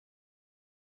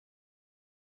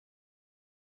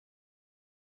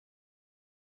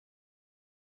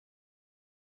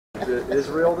to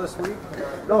Israel this week?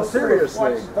 No,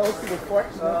 seriously.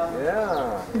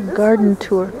 Yeah. Garden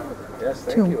tour. Yes,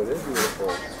 thank you. It is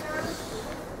beautiful.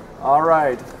 All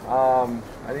right.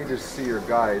 I need to see your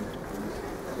guide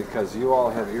because you all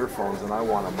have earphones and I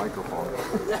want a microphone.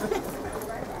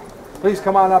 Please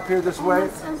come on up here this way.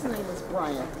 His name is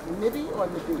Brian. Nibby or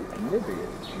Nibby? Nibby.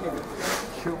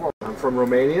 Nibby. I'm from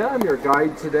Romania. I'm your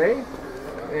guide today.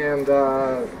 And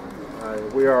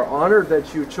we are honored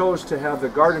that you chose to have the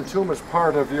Garden Tomb as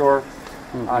part of your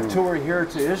tour here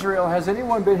to Israel. Has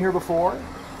anyone been here before?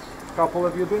 A couple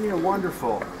of you been here?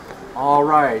 Wonderful. All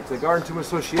right. The Garden Tomb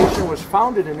Association was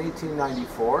founded in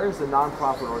 1894 as a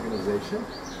nonprofit organization.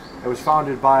 It was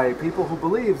founded by people who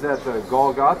believed that the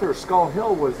Golgotha, or Skull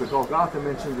Hill, was the Golgotha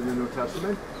mentioned in the New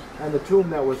Testament, and the tomb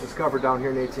that was discovered down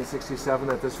here in 1867,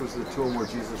 that this was the tomb where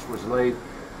Jesus was laid,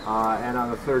 and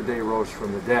on the third day rose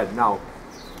from the dead. Now,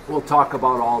 we'll talk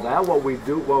about all that. What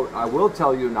I will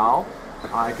tell you now,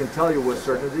 I can tell you with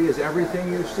certainty, is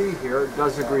everything you see here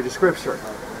does agree to Scripture.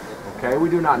 Okay, we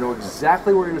do not know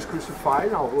exactly where he was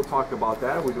crucified. Now, we'll talk about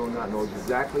that. We do not know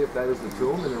exactly if that is the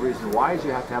tomb, and the reason why is you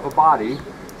have to have a body.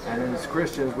 And as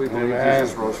Christians, we believe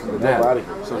Jesus rose from the dead.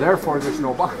 So therefore, there's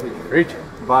no body.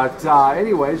 But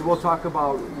anyways, we'll talk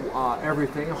about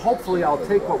everything. Hopefully, I'll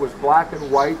take what was black and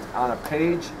white on a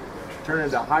page, turn it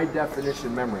into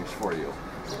high-definition memories for you.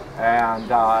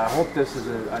 And I hope this is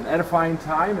an edifying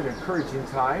time, an encouraging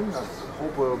time. I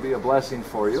hope it will be a blessing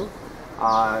for you.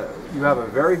 You have a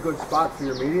very good spot for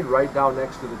your meeting right down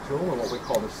next to the tomb, or what we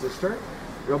call the cistern.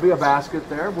 There'll be a basket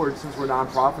there, since we're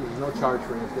nonprofit, there's no charge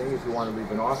for anything. If you want to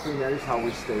leave an offering, that is how we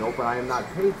stay open. I am not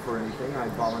paid for anything. I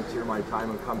volunteer my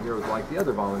time and come here like the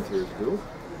other volunteers do.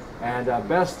 And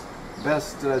best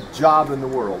job in the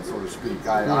world, so to speak.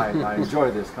 I enjoy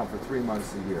this, come for 3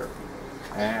 months a year.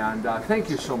 And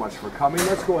thank you so much for coming.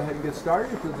 Let's go ahead and get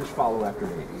started. If you'll just follow after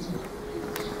me.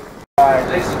 All right,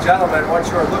 ladies and gentlemen, what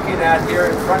you're looking at here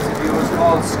in front of you is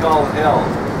called Skull Hill.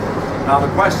 Now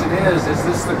the question is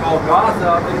this the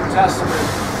Golgotha of the New Testament?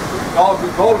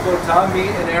 Golgotha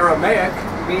in Aramaic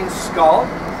means skull,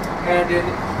 and in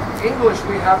English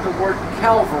we have the word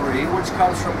Calvary, which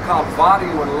comes from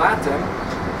Calvario in Latin,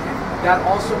 and that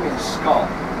also means skull.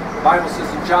 The Bible says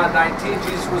in John 19,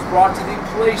 Jesus was brought to the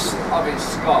place of a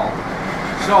skull.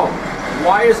 So,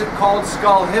 why is it called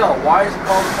Skull Hill? Why is it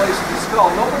called the place of the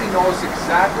skull? Nobody knows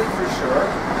exactly for sure.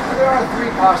 There are three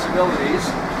possibilities.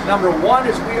 Number one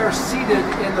is we are seated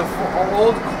in the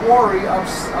old quarry of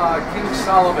King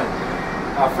Solomon.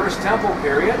 First temple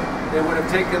period, they would have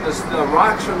taken the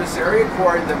rocks from this area,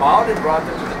 quarried them out, and brought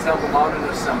them to the Temple Mount and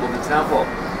assembled the temple.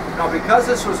 Now, because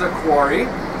this was a quarry,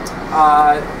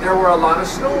 there were a lot of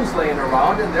stones laying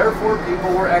around, and therefore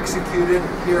people were executed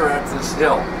here at this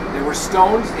hill. They were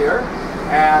stoned here,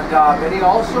 and many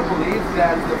also believe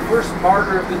that the first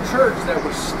martyr of the church, that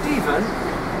was Stephen,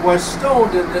 was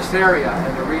stoned in this area.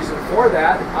 And the reason for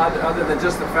that, other than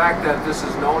just the fact that this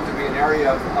is known to be an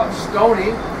area of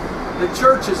stoning, the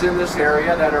churches in this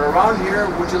area that are around here,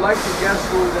 would you like to guess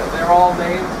who they're all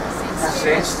named?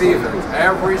 St. Stephen.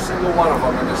 Every single one of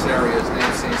them in this area is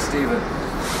named St. Stephen.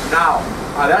 Now,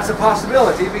 that's a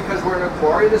possibility because we're in a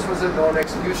quarry. This was a known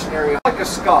execution area. Like a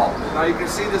skull. Now you can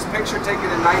see this picture taken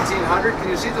in 1900. Can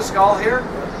you see the skull here?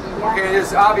 Okay,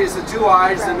 it's obvious, the two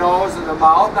eyes, the nose, and the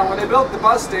mouth. Now when they built the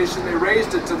bus station, they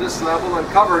raised it to this level and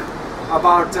covered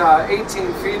about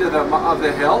 18 feet of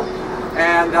the hill.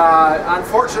 And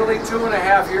unfortunately,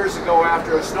 2.5 years ago,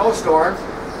 after a snowstorm,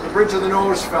 the bridge of the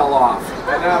nose fell off.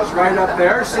 And that was right up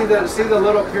there. See the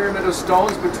little pyramid of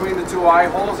stones between the two eye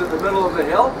holes in the middle of the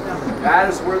hill? That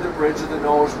is where the bridge of the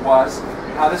nose was.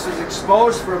 Now this was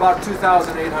exposed for about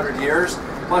 2,800 years.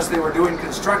 Plus they were doing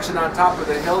construction on top of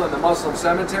the hill in the Muslim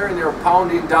cemetery, and they were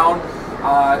pounding down,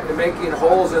 making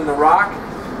holes in the rock,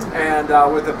 and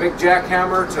with a big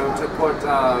jackhammer to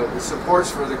put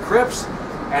supports for the crypts,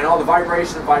 and all the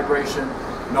vibration,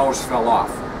 nose fell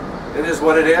off. It is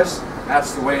what it is.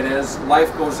 That's the way it is.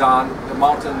 Life goes on. The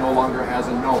mountain no longer has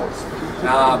a nose.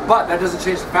 But that doesn't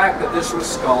change the fact that this was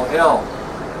Skull Hill.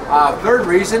 Third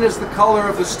reason is the color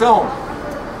of the stone.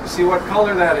 You see what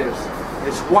color that is?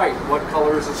 It's white. What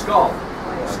color is the skull?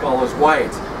 The skull is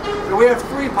white. So we have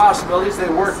three possibilities. They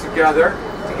work together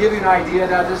to give you an idea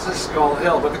that this is Skull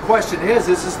Hill. But the question is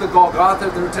this the Golgotha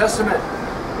of the New Testament?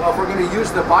 Well, if we're going to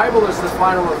use the Bible as the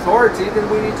final authority, then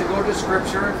we need to go to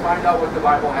Scripture and find out what the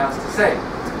Bible has to say.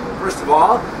 First of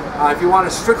all, if you want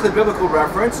a strictly biblical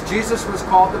reference, Jesus was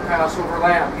called the Passover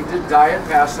Lamb. He did die at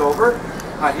Passover.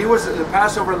 The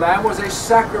Passover Lamb was a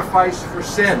sacrifice for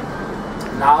sin.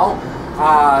 Now,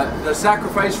 the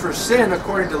sacrifice for sin,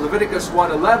 according to Leviticus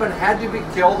 1:11, had to be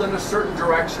killed in a certain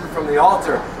direction from the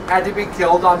altar. had to be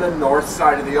killed on the north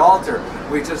side of the altar.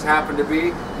 We just happen to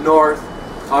be north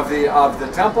of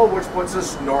the temple, which puts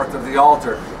us north of the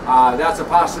altar. That's a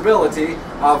possibility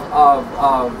of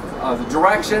the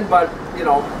direction, but you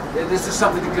know, this is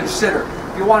something to consider.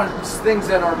 If you want things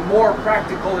that are more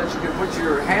practical that you can put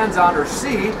your hands on or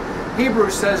see,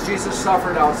 Hebrews says Jesus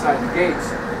suffered outside the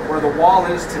gates. Where the wall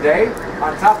is today,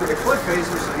 on top of the cliff face,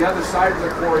 which is the other side of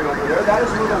the quarry over there, that is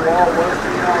where the wall was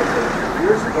 2,000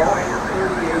 years ago,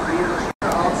 830 AD,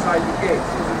 outside the gates.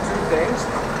 Those are two things.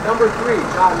 Number 3,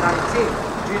 John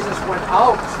 19. Jesus went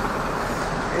out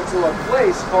into a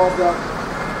place called the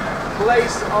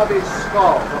place of a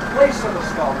skull. The place of a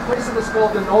skull. The place of a skull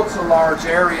denotes a large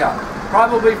area.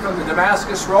 Probably from the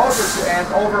Damascus Road and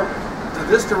over to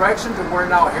this direction to where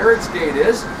now Herod's Gate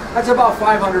is. That's about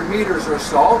 500 meters or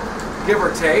so, give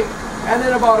or take. And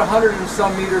then about 100 and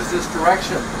some meters this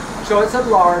direction. So it's a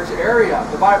large area.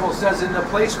 The Bible says in the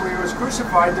place where he was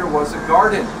crucified there was a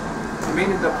garden.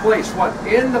 Meaning the place, what?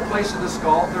 In the place of the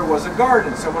skull there was a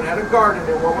garden. Someone had a garden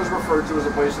in what was referred to as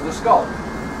the place of the skull.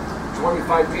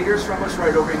 25 meters from us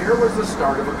right over here was the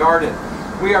start of a garden.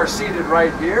 We are seated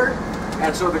right here,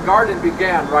 and so the garden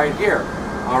began right here.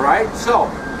 Alright, so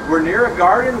we're near a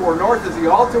garden, we're north of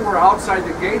the altar, we're outside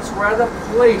the gates, we're at the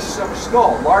place of a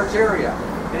skull, large area.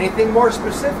 Anything more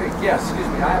specific? Yes, excuse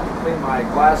me, I have to clean my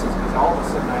glasses because all of a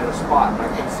sudden I had a spot and I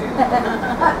couldn't see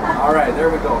them. Alright, there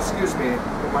we go. Excuse me,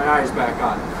 put my eyes back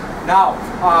on. Now,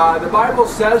 the Bible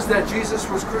says that Jesus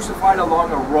was crucified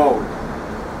along a road.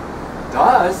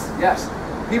 Does? Yes.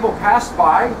 People passed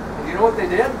by, and you know what they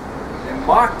did? They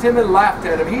mocked him and laughed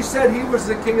at him. He said he was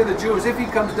the king of the Jews. If he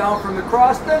comes down from the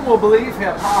cross, then we'll believe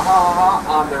him. Ha ha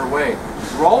ha, on their way.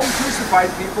 Rome crucified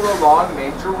people along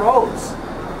major roads.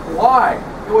 Why?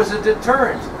 It was a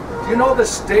deterrent. Do you know the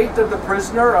state of the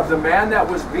prisoner, of the man that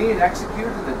was being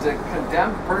executed, the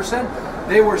condemned person?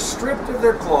 They were stripped of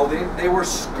their clothing. They were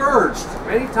scourged.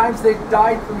 Many times they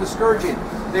died from the scourging.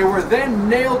 They were then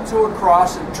nailed to a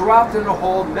cross and dropped in a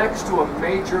hole next to a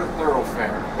major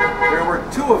thoroughfare. There were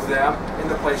 2 of them in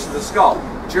the place of the skull.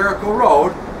 Jericho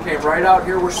Road came right out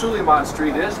here where Suleiman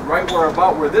Street is, right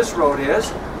where this road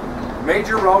is.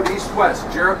 Major road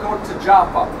east-west, Jericho to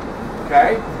Joppa.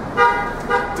 Okay?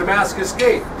 Damascus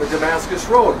Gate, the Damascus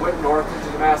Road, went north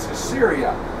into Damascus,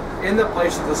 Syria. In the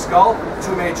place of the skull,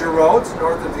 2 major roads,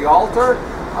 north of the altar,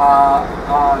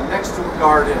 next to a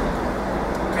garden.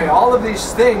 Okay, all of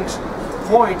these things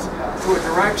point to a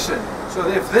direction. So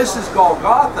if this is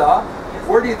Golgotha,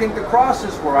 where do you think the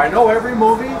crosses were? I know every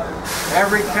movie,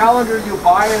 every calendar you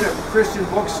buy at a Christian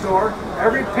bookstore,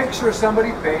 every picture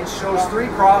somebody paints shows 3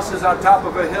 crosses on top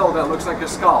of a hill that looks like a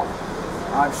skull.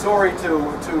 I'm sorry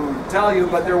to tell you,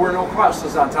 but there were no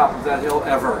crosses on top of that hill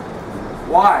ever.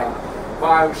 Why?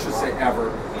 Well, I should say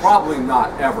ever. Probably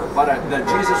not ever, but that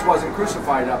Jesus wasn't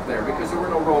crucified up there because there were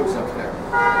no roads up there.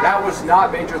 That was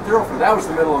not major thoroughfare. That was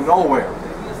the middle of nowhere.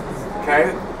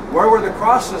 Okay? Where were the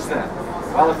crosses then?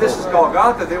 Well, if this is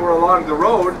Golgotha, they were along the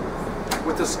road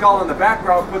with the skull in the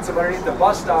background, puts them underneath the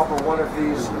bus stop or one of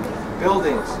these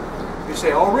buildings. You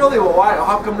say, oh really? Well, why?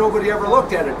 How come nobody ever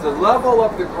looked at it? The level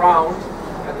of the ground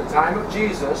at the time of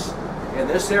Jesus in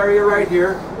this area right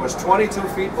here was 22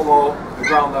 feet below the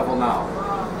ground level now.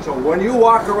 So when you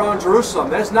walk around Jerusalem,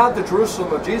 that's not the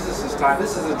Jerusalem of Jesus' time.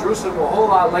 This is the Jerusalem a whole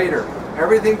lot later.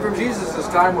 Everything from Jesus'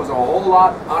 time was a whole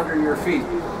lot under your feet.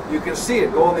 You can see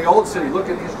it. Go in the old city, look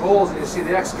at these holes, and you see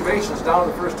the excavations down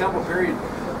in the First Temple period,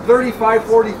 35,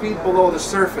 40 feet below the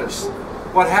surface.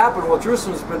 What happened? Well,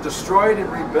 Jerusalem's been destroyed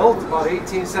and rebuilt about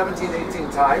 17, 18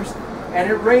 times, and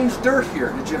it rains dirt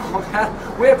here. Did you know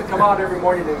that? We have to come out every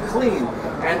morning and clean,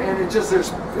 and it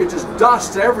just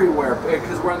dust everywhere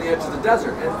because we're on the edge of the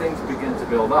desert, and things begin to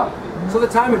build up. So the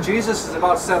time of Jesus is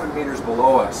about 7 meters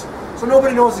below us. So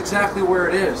nobody knows exactly where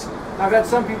it is. I've had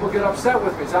some people get upset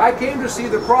with me. Say, I came to see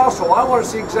the cross, well, I want to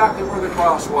see exactly where the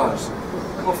cross was.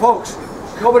 Well, folks,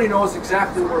 nobody knows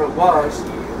exactly where it was.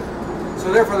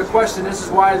 So therefore the question, this is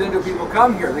why then do people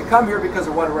come here? They come here because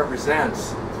of what it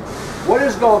represents. What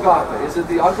is Golgotha? Is it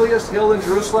the ugliest hill in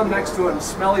Jerusalem next to a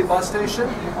smelly bus station?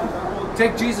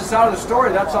 Take Jesus out of the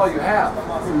story, that's all you have.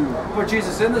 Put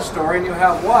Jesus in the story and you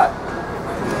have what?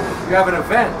 You have an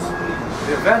event.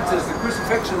 The event is the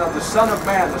crucifixion of the Son of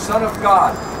Man, the Son of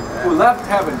God, who left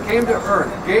heaven, came to earth,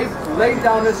 laid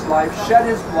down his life, shed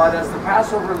his blood as the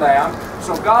Passover lamb,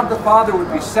 so God the Father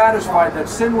would be satisfied that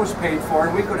sin was paid for,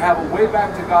 and we could have a way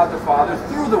back to God the Father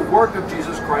through the work of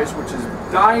Jesus Christ, which is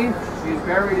dying, he's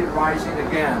buried, and rising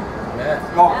again.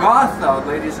 Amen. Golgotha,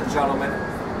 ladies and gentlemen,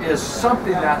 is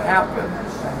something that happened.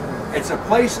 It's a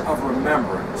place of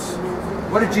remembrance.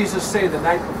 What did Jesus say the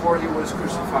night before he was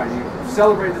crucified? He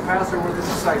celebrated the Passover with his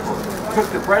disciples. Took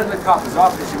the bread and the cup. As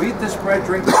often as you eat this bread,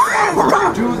 drink this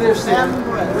cup, do this in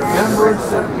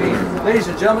remembrance of me. Ladies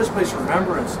and gentlemen, this place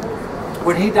remembrance.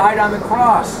 When he died on the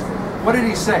cross, what did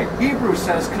he say? Hebrews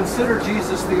says, consider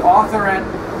Jesus the author and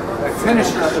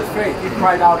finisher of the faith. He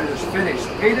cried out, it is finished.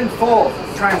 Paid in full.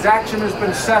 Transaction has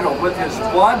been settled. With his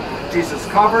blood, Jesus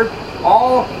covered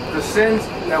all the sins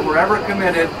that were ever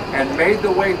committed and made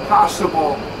the way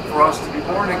possible for us to be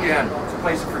born again. It's a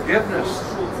place of forgiveness.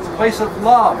 It's a place of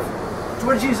love.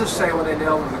 What did Jesus say when they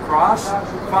nailed him to the cross?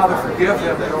 Father, forgive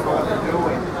them. They don't know what they're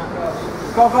doing.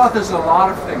 Golgotha is a lot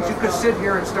of things. You could sit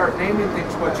here and start naming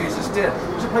things what Jesus did.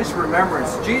 It's a place of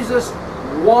remembrance. Jesus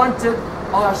wanted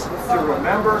us to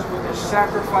remember his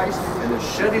sacrifice and the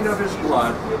shedding of his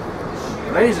blood.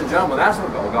 Ladies and gentlemen, that's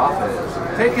what Golgotha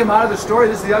is. Take him out of the story.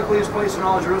 This is the ugliest place in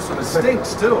all of Jerusalem. It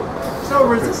stinks too. In other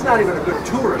words, it's not even a good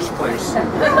tourist place.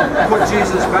 Put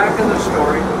Jesus back in the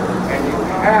story, and you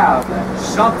have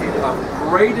something of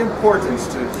great importance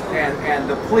to, and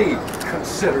the plea,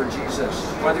 consider Jesus.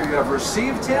 Whether you have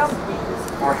received him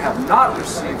or have not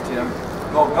received him,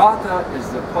 Golgotha is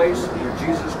the place where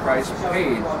Jesus Christ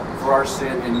paid for our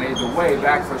sin and made the way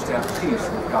back for us to have peace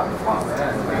with God the Father.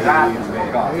 That is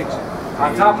Golgotha.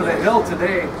 On top of the hill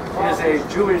today is a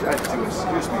is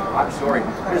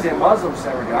a Muslim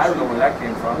cemetery. I don't know where that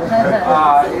came from.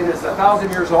 It is 1,000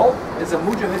 years old. It's a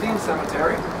Mujahideen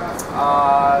cemetery.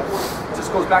 It just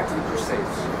goes back to the Crusades.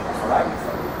 All right.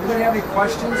 Anybody have any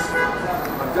questions?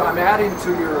 I'm adding to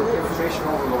your information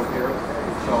overload here.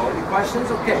 So, any questions?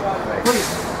 Okay. Please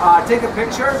take a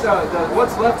picture.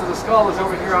 What's left of the skull is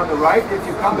over here on the right. If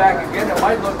you come back again, it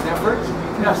might look different.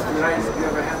 Yes, nice. If you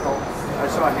have a handle. I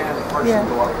saw a hand partially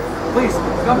go up. Please,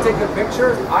 come take a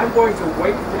picture. I'm going to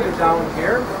wait for you down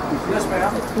here. Yes,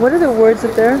 ma'am? What are the words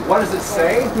up there? What does it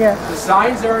say? Yeah. The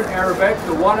signs are in Arabic.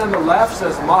 The one on the left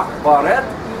says Maqbaret,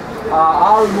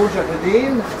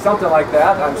 Al-Mujahideen, something like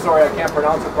that. I'm sorry, I can't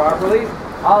pronounce it properly.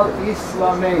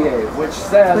 Al-Islamiyye, which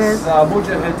says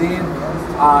Mujahideen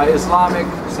Islamic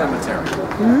Cemetery.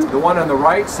 The one on the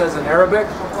right says in Arabic,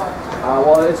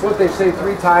 well, it's what they say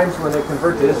 3 times when they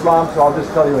convert to Islam, so I'll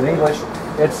just tell you in English.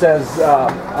 It says,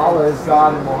 Allah is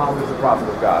God and Muhammad is the prophet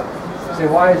of God. You say,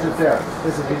 why is it there?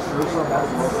 This is East Jerusalem, that's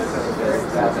the Muslim cemetery.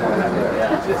 That's why it's there.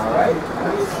 Yeah. All right?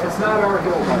 It's not our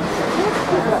hill country.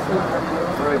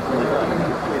 Very cool.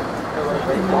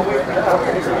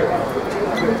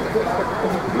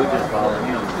 We're just following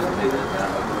him.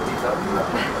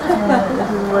 This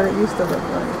is what it used to look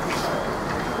like.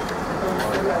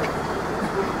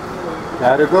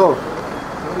 Gotta go.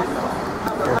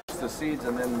 The seeds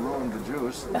and then ruin the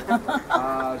juice.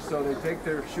 So they take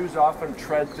their shoes off and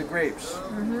tread the grapes.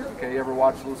 Okay, you ever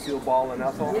watch Lucille Ball and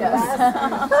Ethel? Yes.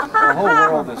 The whole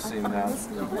world has seen that.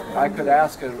 I could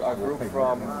ask a group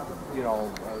from,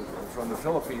 from the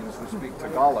Philippines who speak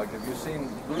Tagalog. Have you seen?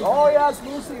 Oh yes,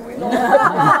 Lucy, we know.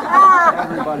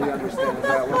 Everybody understands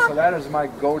that one. So that is my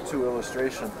go-to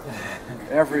illustration.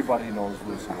 Everybody knows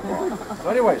Lucy Ball. So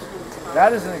anyways,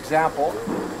 that is an example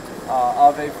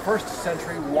of a 1st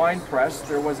century wine press.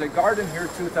 There was a garden here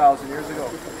 2,000 years ago.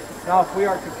 Now, if we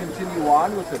are to continue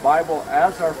on with the Bible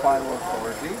as our final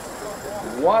authority,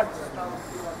 what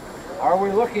are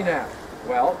we looking at?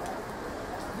 Well,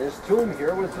 this tomb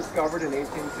here was discovered in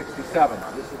 1867.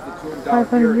 This is the tomb down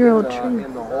here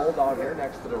in the hole down here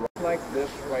next to the rock, like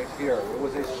this right here. It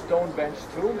was a stone bench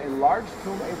tomb, a large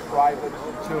tomb, a private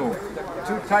tomb.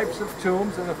 2 types of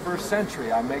tombs in the 1st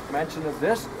century. I make mention of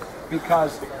this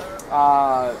because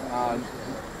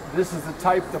this is the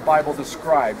type the Bible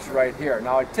describes right here.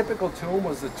 Now, a typical tomb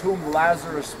was the tomb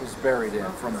Lazarus was buried in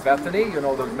from Bethany. You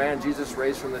know, the man Jesus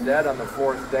raised from the dead on the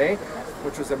 4th day,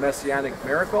 which was a messianic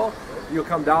miracle. You'll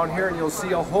come down here and you'll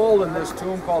see a hole in this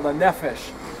tomb called a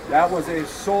nephesh. That was a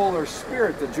soul or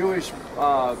spirit. The Jewish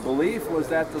belief was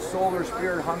that the soul or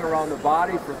spirit hung around the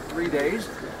body for 3 days.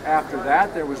 After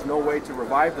that, there was no way to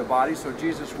revive the body, so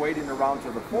Jesus waiting around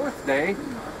to the 4th day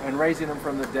and raising him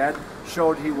from the dead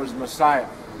showed he was Messiah.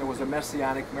 It was a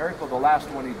messianic miracle, the last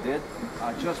one he did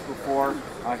just before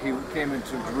he came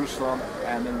into Jerusalem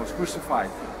and then was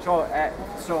crucified. So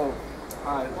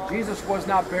Jesus was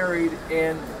not buried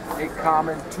in a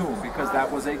common tomb because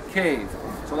that was a cave.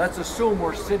 So let's assume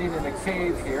we're sitting in a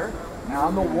cave here. Now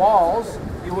on the walls,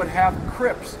 you would have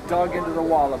crypts dug into the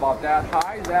wall about that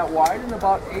high, that wide, and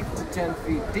about 8 to 10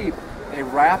 feet deep. They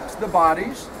wrapped the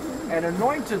bodies and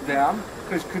anointed them,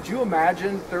 because could you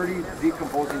imagine 30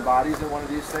 decomposing bodies in one of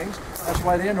these things? That's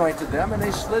why they anointed them, and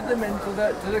they slid them into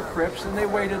the crypts, and they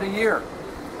waited a year.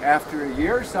 After a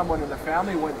year, someone in the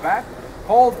family went back,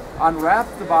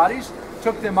 unwrapped the bodies,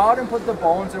 took them out and put the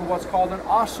bones in what's called an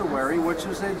ossuary, which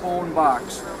is a bone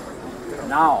box.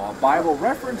 Now, a Bible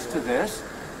reference to this,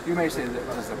 you may say,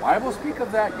 does the Bible speak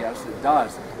of that? Yes, it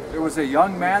does. There was a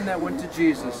young man that went to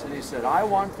Jesus and he said, I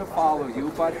want to follow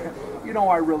you, but you know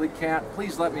I really can't.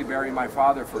 Please let me bury my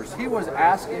father first. He was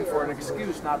asking for an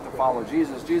excuse not to follow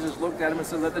Jesus. Jesus looked at him and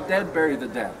said, let the dead bury the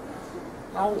dead.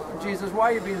 Oh, Jesus,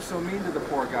 why are you being so mean to the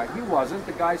poor guy? He wasn't.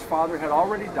 The guy's father had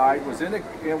already died, was in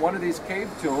one of these cave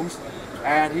tombs,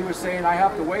 and he was saying, I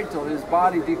have to wait till his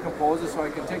body decomposes so I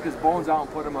can take his bones out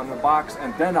and put them in a box,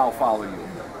 and then I'll follow you.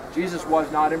 Jesus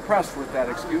was not impressed with that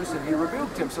excuse, and he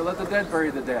rebuked him, so let the dead bury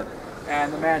the dead.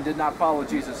 And the man did not follow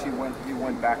Jesus. He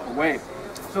went back away.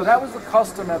 So that was the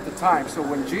custom at the time. So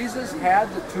when Jesus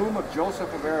had the tomb of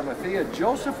Joseph of Arimathea,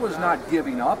 Joseph was not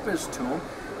giving up his tomb.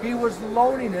 He was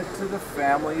loaning it to the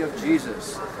family of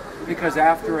Jesus. Because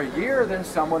after a year, then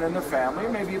someone in the family,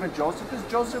 maybe even Joseph, because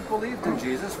Joseph believed in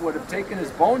Jesus, would have taken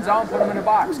his bones out and put them in a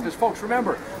box. Because folks,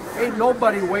 remember, ain't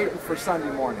nobody waiting for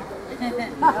Sunday morning. There's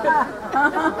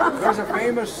a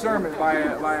famous sermon by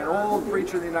an old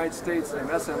preacher in the United States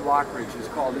named S.M. Lockridge. It's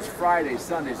called It's Friday,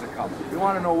 Sunday's a Coming. You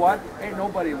want to know what? Ain't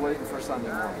nobody waiting for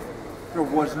Sunday morning. There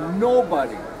was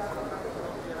nobody.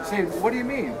 You say, what do you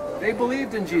mean? They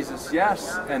believed in Jesus,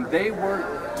 yes, and they were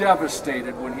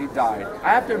devastated when he died. I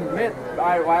have to admit,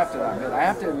 I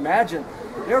have to imagine,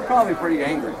 they were probably pretty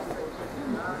angry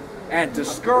and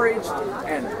discouraged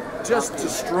and just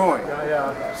destroyed.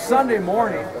 Sunday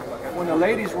morning, when the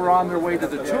ladies were on their way to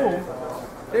the tomb,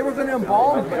 they were going to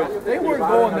embalm him. They weren't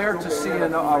going there to see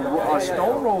a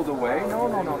stone rolled away.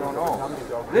 No.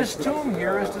 This tomb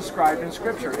here is described in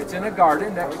Scripture. It's in a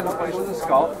garden next to the place of the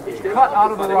skull, cut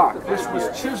out of the rock. This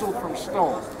was chiseled from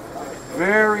stone.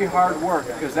 Very hard work,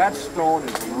 because that stone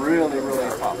is really, really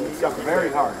tough. It's very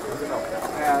hard.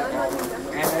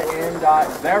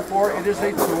 Therefore, it is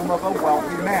a tomb of a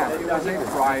wealthy man. It was a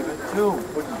private tomb.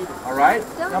 All right?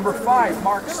 Number 5,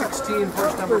 Mark 16,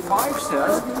 verse number 5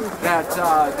 says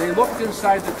that they looked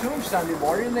inside the tomb Sunday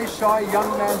morning and they saw a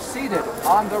young man seated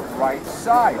on the right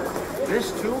side.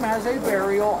 This tomb has a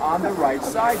burial on the right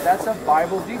side. That's a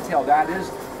Bible detail. That is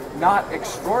not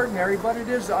extraordinary, but it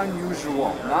is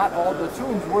unusual. Not all the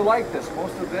tombs were like this.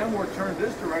 Most of them were turned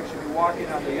this direction. You walk in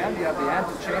on the end, you have the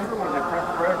antechamber where they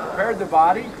prepared the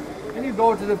body, and you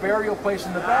go to the burial place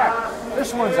in the back.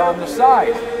 This one's on the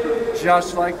side,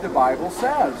 just like the Bible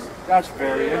says. That's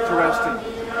very interesting.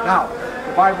 Now,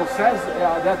 the Bible says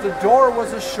that the door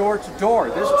was a short door.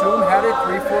 This tomb had a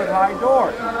 3-foot-high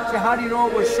door. So how do you know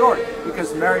it was short?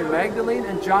 Because Mary Magdalene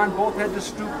and John both had to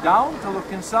stoop down to look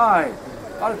inside.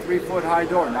 About a 3-foot-high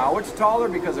door. Now it's taller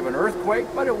because of an earthquake,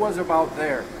 but it was about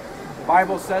there. The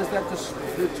Bible says that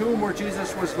the tomb where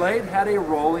Jesus was laid had a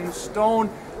rolling stone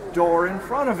door in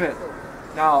front of it.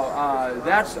 Now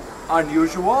that's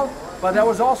unusual, but that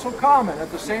was also common at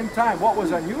the same time. What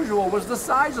was unusual was the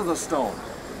size of the stone.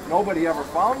 Nobody ever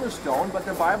found the stone, but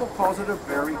the Bible calls it a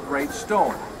very great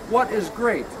stone. What is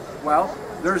great? Well,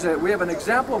 we have an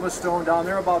example of a stone down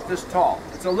there about this tall.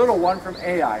 It's a little one from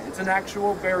Ai. It's an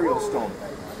actual burial stone.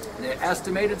 The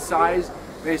estimated size,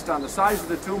 based on the size of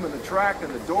the tomb and the track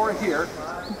and the door here,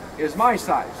 is my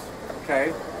size.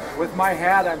 Okay, with my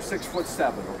hat, I'm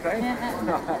 6'7". Okay,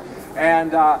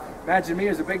 and imagine me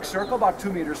as a big circle, about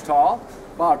 2 meters tall,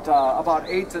 about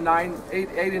 8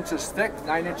 inches thick,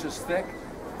 9 inches thick.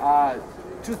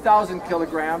 2,000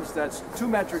 kilograms, that's 2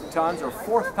 metric tons, or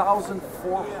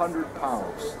 4,400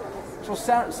 pounds. So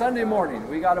Sunday morning,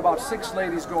 we got about 6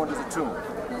 ladies going to the tomb.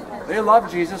 They love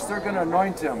Jesus, they're going to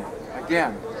anoint him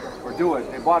again, or do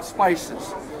it. They bought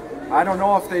spices. I don't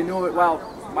know if they knew it. Well,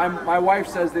 my wife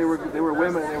says they were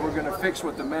women and they were going to fix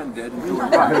what the men did and do it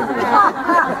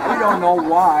right. We don't know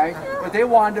why, but they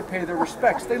wanted to pay their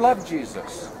respects. They love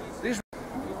Jesus. You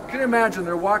can imagine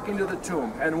they're walking to the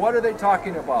tomb, and what are they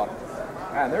talking about?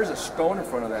 Man, there's a stone in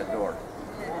front of that door.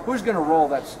 Who's going to roll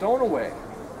that stone away?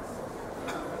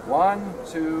 1,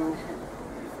 2,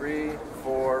 3,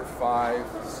 4, 5,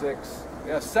 6.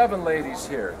 Yeah, 7 ladies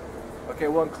here. Okay,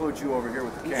 we'll include you over here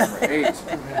with the camera. 8.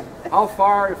 How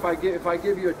far, if I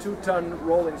give you a 2-ton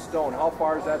rolling stone, how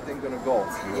far is that thing going to go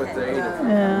with the 8 of you?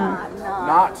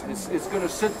 Not. It's going to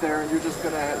sit there, and you're just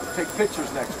going to take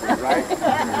pictures next to it, right?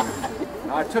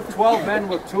 Now, it took 12 men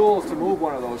with tools to move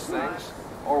one of those things,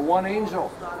 or 1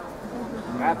 angel.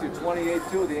 Matthew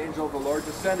 28:2, the angel of the Lord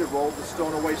descended, rolled the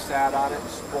stone away, sat on it, and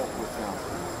spoke with them.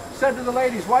 Said to the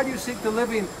ladies, why do you seek the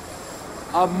living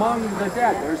among the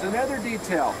dead? There's another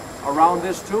detail. Around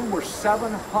this tomb were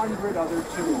 700 other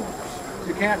tombs.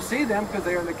 You can't see them because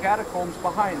they are in the catacombs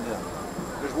behind them.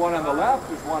 There's one on the left,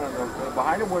 there's one on the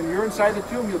behind him. When you're inside the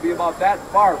tomb, you'll be about that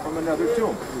far from another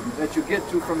tomb that you get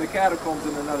to from the catacombs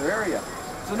in another area.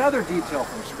 It's another detail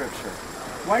from Scripture.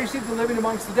 Why do you seek the living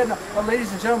amongst the dead? Now, but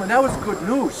ladies and gentlemen, that was good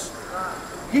news.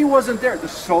 He wasn't there. The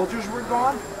soldiers were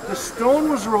gone. The stone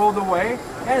was rolled away.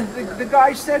 And the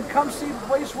guy said, come see the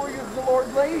place where the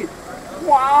Lord laid.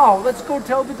 Wow, let's go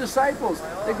tell the disciples.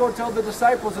 They go tell the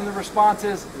disciples, and the response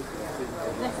is,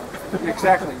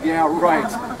 exactly, yeah,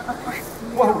 right.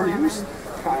 What were you,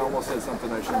 I almost said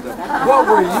something I shouldn't have. What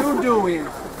were you doing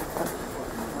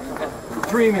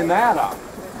dreaming that up?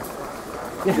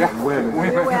 Yeah, women.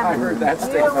 I heard that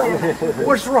statement.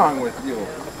 What's wrong with you?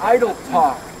 Idle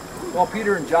talk. Well,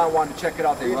 Peter and John wanted to check it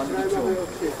out. They run to the tomb.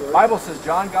 The Bible says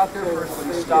John got there first, but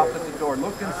he stopped at the door,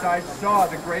 looked inside, saw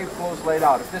the grave clothes laid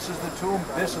out. If this is the tomb,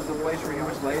 this is the place where he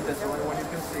was laid. That's the only one you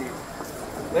can see.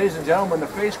 Ladies and gentlemen, the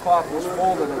face cloth was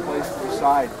folded and placed to the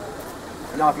side.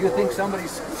 Now, if you think somebody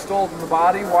stole the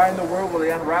body, why in the world will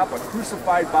they unwrap a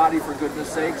crucified body, for goodness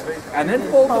sakes, and then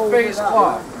fold the face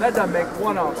cloth? That doesn't make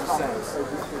 1 ounce of sense.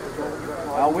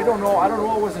 We don't know. I don't know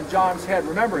what was in John's head.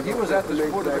 Remember, he was at the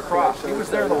foot of the cross. He was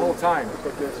there the whole time.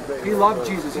 He loved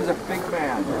Jesus. He's a big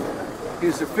man.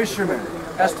 He's a fisherman,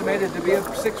 estimated to be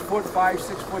 6'5",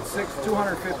 6'6",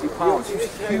 250 pounds. He's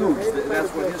huge. That's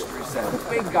what history says.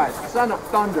 Big guy, son of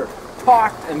thunder.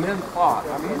 Talked and then thought.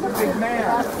 I mean, he's a big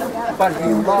man, but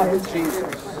he loved Jesus.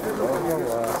 You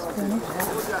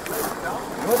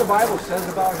know what the Bible says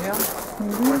about him?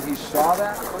 When he saw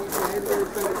that,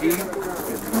 he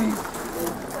believed.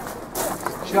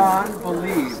 John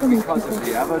believed because of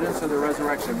the evidence of the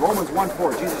resurrection. Romans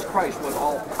 1:4, Jesus Christ was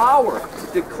all power,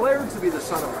 declared to be the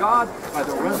Son of God by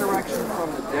the resurrection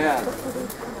from the dead.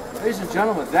 Ladies and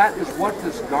gentlemen, that is what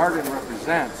this garden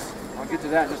represents. I'll get to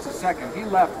that in just a second. He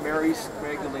left Mary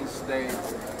Magdalene's stage.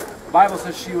 The Bible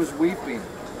says she was weeping.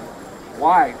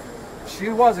 Why? She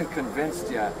wasn't convinced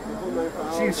yet.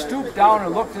 She stooped down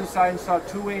and looked inside and saw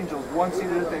 2 angels, one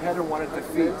seated at the head and one at the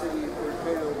feet.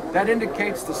 That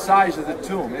indicates the size of the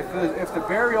tomb. If the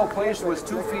burial place was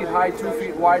 2 feet high, 2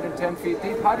 feet wide, and 10 feet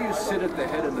deep, how do you sit at the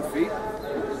head and the feet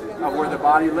of where the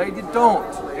body laid? You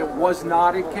don't. It was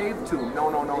not a cave tomb. No,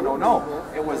 no, no, no, no.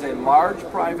 It was a large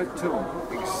private tomb,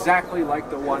 exactly like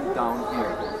the one down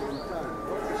here.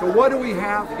 So what do we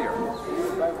have here?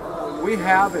 We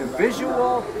have a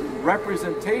visual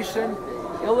representation,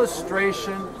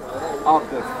 illustration of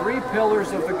the 3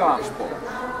 pillars of the gospel.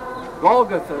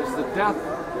 Golgotha is the death,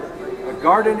 a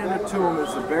garden in a tomb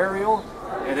is the burial,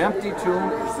 an empty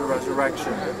tomb is the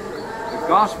resurrection. The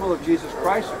gospel of Jesus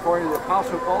Christ, according to the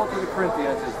Apostle Paul to the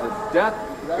Corinthians, is the death,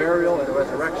 burial, and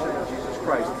resurrection of Jesus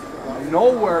Christ.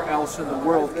 Nowhere else in the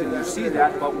world can you see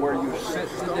that but where you sit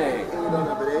today.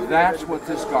 That's what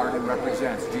this garden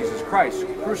represents. Jesus Christ,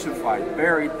 crucified,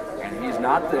 buried, and he's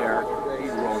not there. He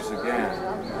rose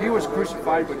again. He was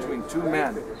crucified between 2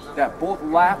 men that both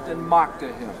laughed and mocked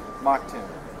him.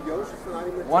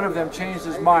 One of them changed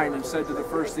his mind and said to the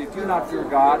first thief, "Do not fear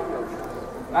God."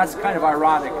 That's kind of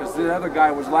ironic because the other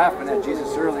guy was laughing at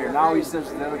Jesus earlier. Now he says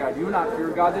to the other guy, "Do not fear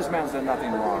God. This man's done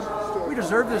nothing wrong. We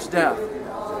deserve this death."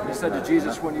 He said to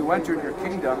Jesus, "When you enter in your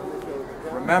kingdom,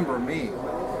 remember me."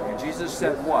 And Jesus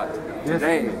said what?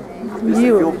 Today,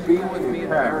 you'll be with me in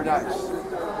paradise.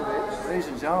 Ladies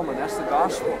and gentlemen, that's the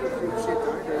gospel.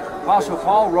 Apostle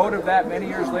Paul wrote of that many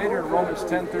years later in Romans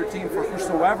 10:13, "For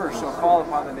whosoever shall call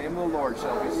upon the name of the Lord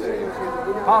shall be saved."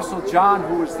 Apostle John,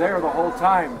 who was there the whole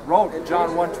time, wrote in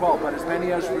John 1:12, "But as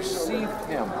many as received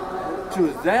him, to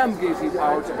them gave he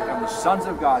power to become the sons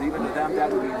of God, even to them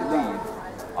that believe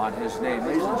on his name."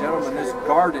 Ladies and gentlemen, this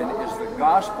garden is the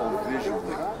gospel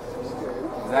visually.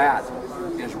 That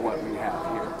is what we have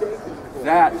here.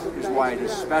 That is why it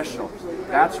is special.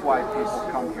 That's why people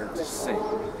come here to sing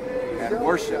and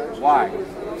worship. Why?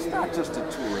 It's not just a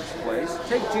tourist place.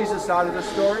 Take Jesus out of the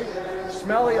story.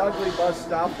 Smelly, ugly bus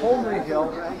stop, homely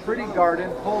hill, pretty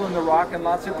garden, hole in the rock, and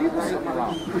lots of people sitting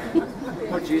around.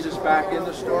 Put Jesus back in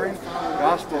the story. The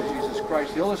gospel of Jesus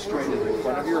Christ illustrated in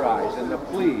front of your eyes, and the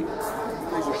plea,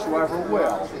 whosoever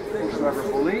will, whosoever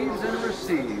believes and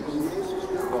receives,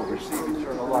 will receive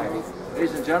eternal life.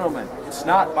 Ladies and gentlemen, it's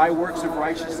not by works of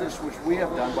righteousness which we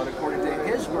have done, but according to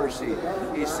his mercy,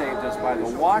 he saved us by the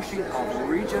washing of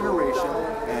regeneration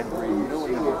and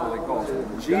renewing of the Holy Ghost.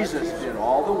 Jesus did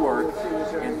all the work,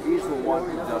 and he's the one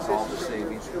who does all the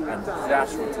saving, and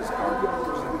that's what this garden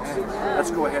represents.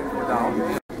 Let's go ahead and go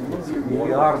down.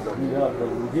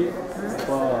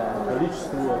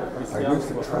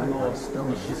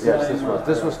 Yes,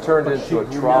 this was turned into a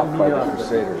trough by the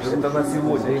Crusaders. See,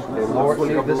 they lowered,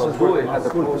 see, this is where they had the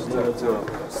post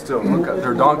to still look at.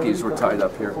 Their donkeys were tied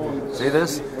up here. See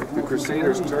this? The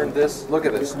Crusaders turned this. Look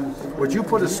at this. Would you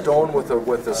put a stone with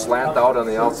a slant out on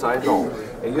the outside? No.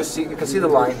 And you can see the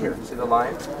line here. See the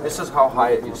line? This is how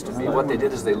high it used to be. What they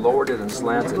did is they lowered it and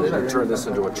slanted it and turned this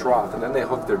into a trough, and then they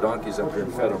hooked their donkeys up here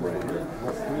and fed them right here.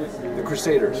 The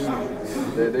Crusaders,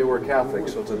 they were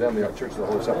Catholics, so to them the Church of the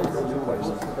Holy Sepulchre was the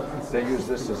place. They used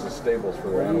this as the stables for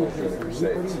their animals during the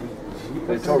Crusades.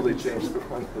 They totally changed the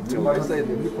tomb. They say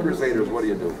the Crusaders, what do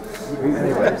you do?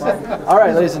 Anyways. All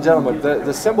right, ladies and gentlemen,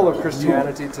 the symbol of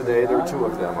Christianity today, there are two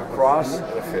of them, a cross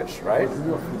and a fish, right?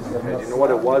 Okay, do you know what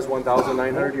it was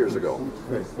 1,900 years ago?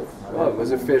 Well, it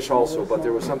was a fish also, but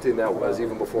there was something that was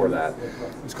even before that.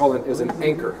 It's called an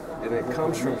anchor, and it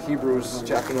comes from Hebrews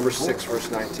chapter number 6, verse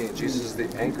 19. Jesus is the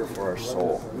anchor for our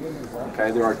soul.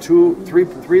 Okay, there are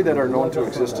three that are known to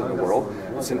exist in the world.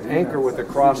 It's an anchor with a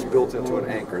cross built into an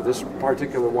anchor. This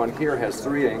particular one here has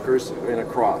 3 anchors and a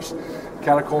cross.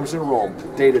 Catacombs in Rome,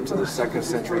 dated to the 2nd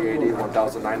century AD,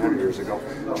 1,900 years ago.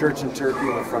 Church in Turkey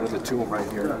in the front of the tomb right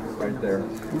here, right there.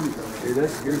 See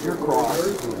this? Here's your cross.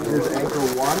 Here's anchor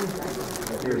 1.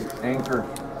 Here's anchor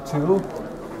 2.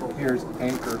 Here's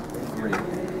anchor 3.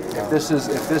 If this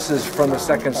is from the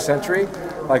 2nd century,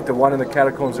 like the one in the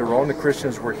catacombs in Rome, the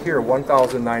Christians were here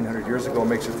 1,900 years ago. It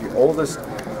makes it the oldest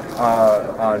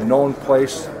known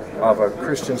place of a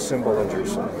Christian symbol in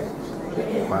Jerusalem.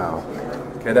 Wow.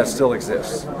 Okay, that still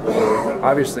exists.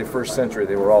 Obviously, 1st century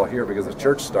they were all here because the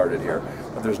church started here,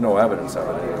 but there's no evidence of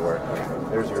it anywhere.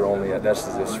 There's your only, that's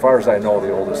as far as I know,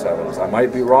 the oldest evidence. I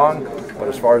might be wrong, but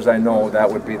as far as I know, that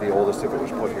would be the oldest if it was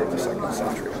put here in the 2nd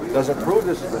century. It doesn't prove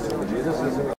this is the tomb of Jesus,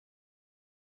 isn't it?